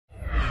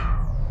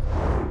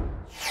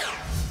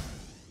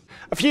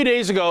A few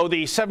days ago,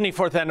 the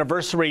 74th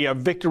anniversary of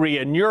Victory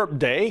in Europe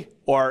Day,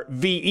 or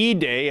VE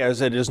Day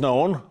as it is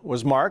known,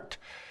 was marked.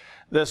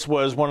 This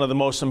was one of the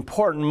most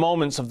important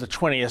moments of the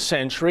 20th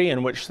century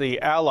in which the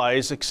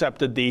Allies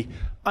accepted the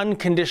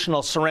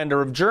unconditional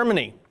surrender of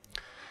Germany.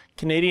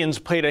 Canadians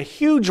played a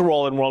huge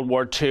role in World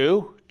War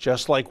II.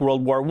 Just like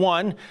World War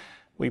I,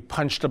 we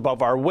punched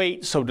above our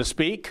weight, so to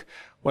speak,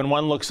 when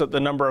one looks at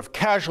the number of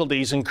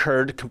casualties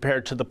incurred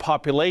compared to the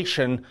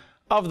population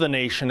of the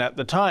nation at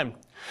the time.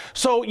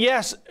 So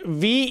yes,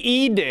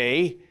 VE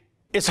Day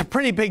is a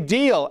pretty big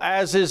deal,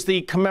 as is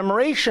the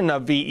commemoration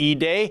of VE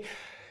Day,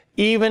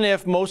 even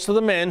if most of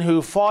the men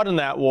who fought in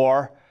that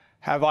war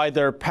have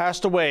either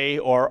passed away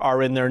or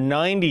are in their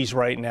 90s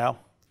right now.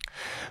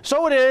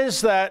 So it is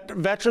that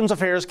Veterans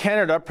Affairs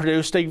Canada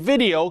produced a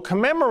video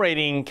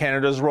commemorating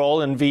Canada's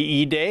role in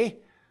VE Day.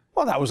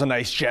 Well, that was a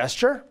nice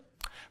gesture.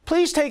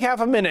 Please take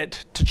half a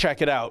minute to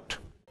check it out.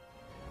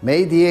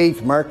 May the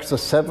 8th marks the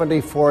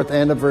 74th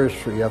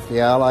anniversary of the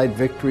Allied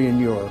victory in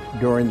Europe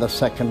during the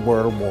Second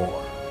World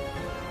War.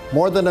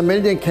 More than 1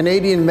 million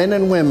Canadian men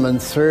and women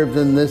served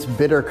in this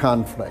bitter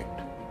conflict.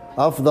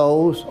 Of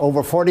those,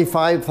 over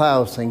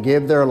 45,000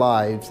 gave their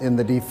lives in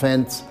the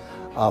defense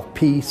of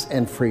peace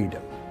and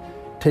freedom.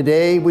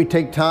 Today, we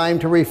take time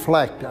to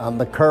reflect on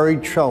the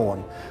courage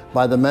shown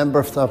by the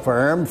members of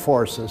our armed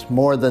forces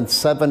more than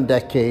 7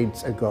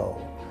 decades ago,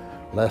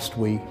 lest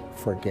we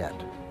forget.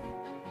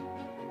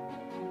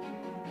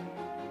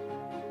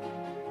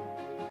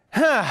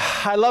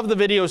 I love the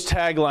video's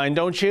tagline,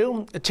 don't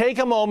you? Take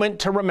a moment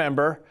to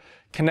remember,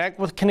 connect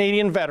with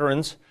Canadian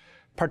veterans,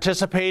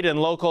 participate in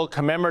local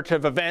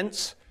commemorative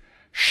events,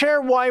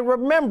 share why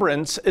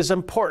remembrance is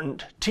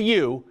important to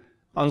you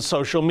on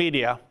social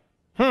media.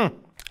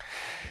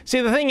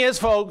 See, the thing is,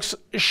 folks,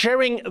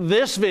 sharing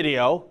this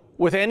video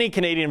with any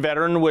Canadian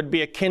veteran would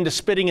be akin to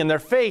spitting in their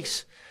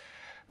face,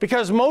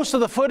 because most of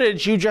the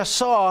footage you just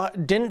saw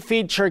didn't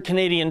feature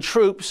Canadian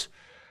troops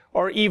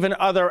or even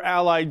other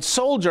Allied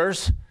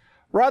soldiers.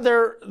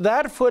 Rather,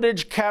 that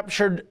footage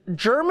captured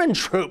German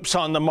troops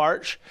on the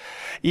march.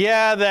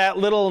 Yeah, that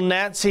little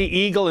Nazi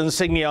eagle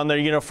insignia on their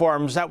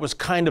uniforms, that was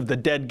kind of the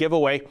dead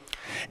giveaway.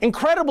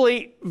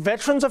 Incredibly,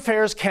 Veterans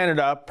Affairs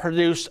Canada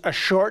produced a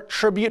short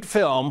tribute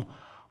film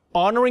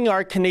honoring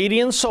our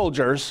Canadian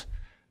soldiers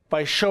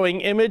by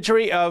showing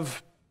imagery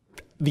of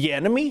the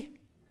enemy.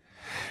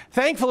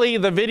 Thankfully,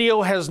 the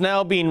video has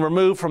now been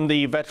removed from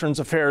the Veterans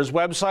Affairs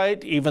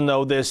website, even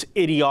though this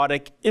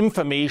idiotic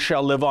infamy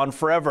shall live on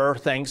forever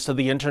thanks to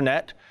the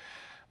internet.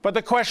 But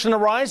the question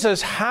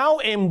arises, how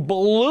in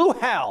blue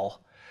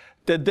hell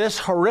did this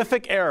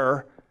horrific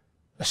error,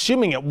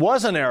 assuming it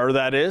was an error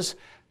that is,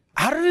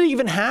 how did it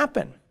even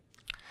happen?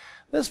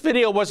 This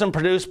video wasn't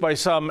produced by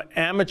some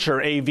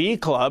amateur AV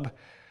club.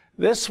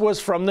 This was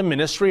from the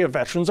Ministry of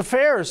Veterans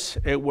Affairs.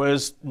 It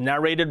was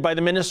narrated by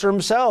the minister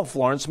himself,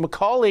 Lawrence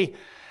McCauley.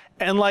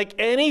 And like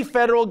any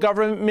federal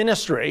government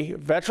ministry,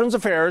 Veterans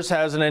Affairs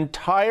has an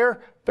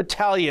entire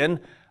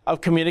battalion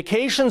of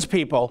communications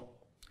people.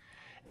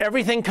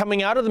 Everything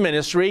coming out of the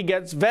ministry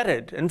gets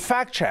vetted and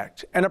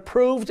fact-checked and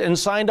approved and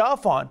signed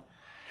off on.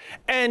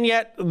 And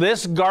yet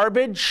this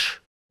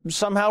garbage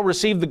somehow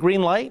received the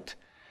green light,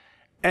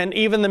 and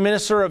even the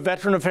Minister of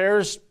Veteran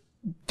Affairs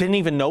didn't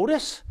even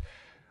notice?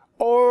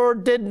 Or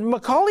did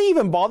McCauley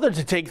even bother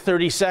to take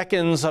 30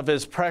 seconds of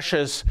his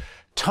precious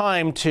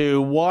time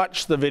to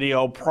watch the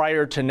video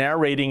prior to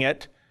narrating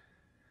it?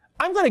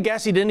 I'm going to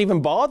guess he didn't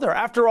even bother.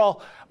 After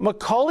all,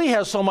 McCauley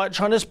has so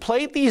much on his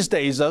plate these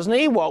days, doesn't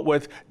he? What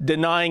with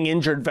denying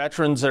injured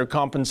veterans their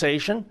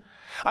compensation?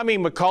 I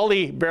mean,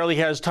 McCauley barely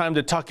has time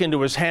to tuck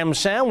into his ham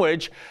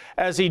sandwich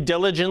as he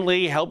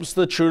diligently helps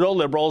the Trudeau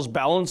Liberals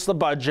balance the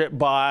budget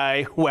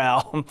by,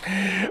 well,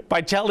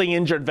 by telling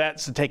injured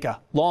vets to take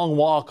a long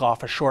walk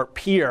off a short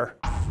pier.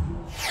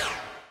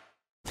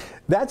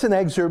 That's an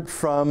excerpt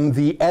from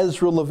the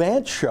Ezra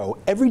Levant Show.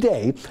 Every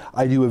day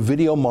I do a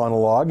video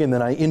monologue and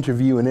then I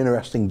interview an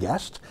interesting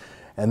guest,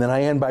 and then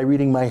I end by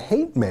reading my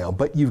hate mail.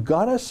 But you've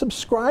got to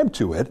subscribe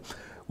to it,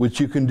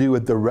 which you can do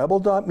at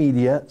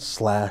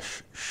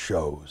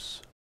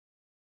therebel.media/shows.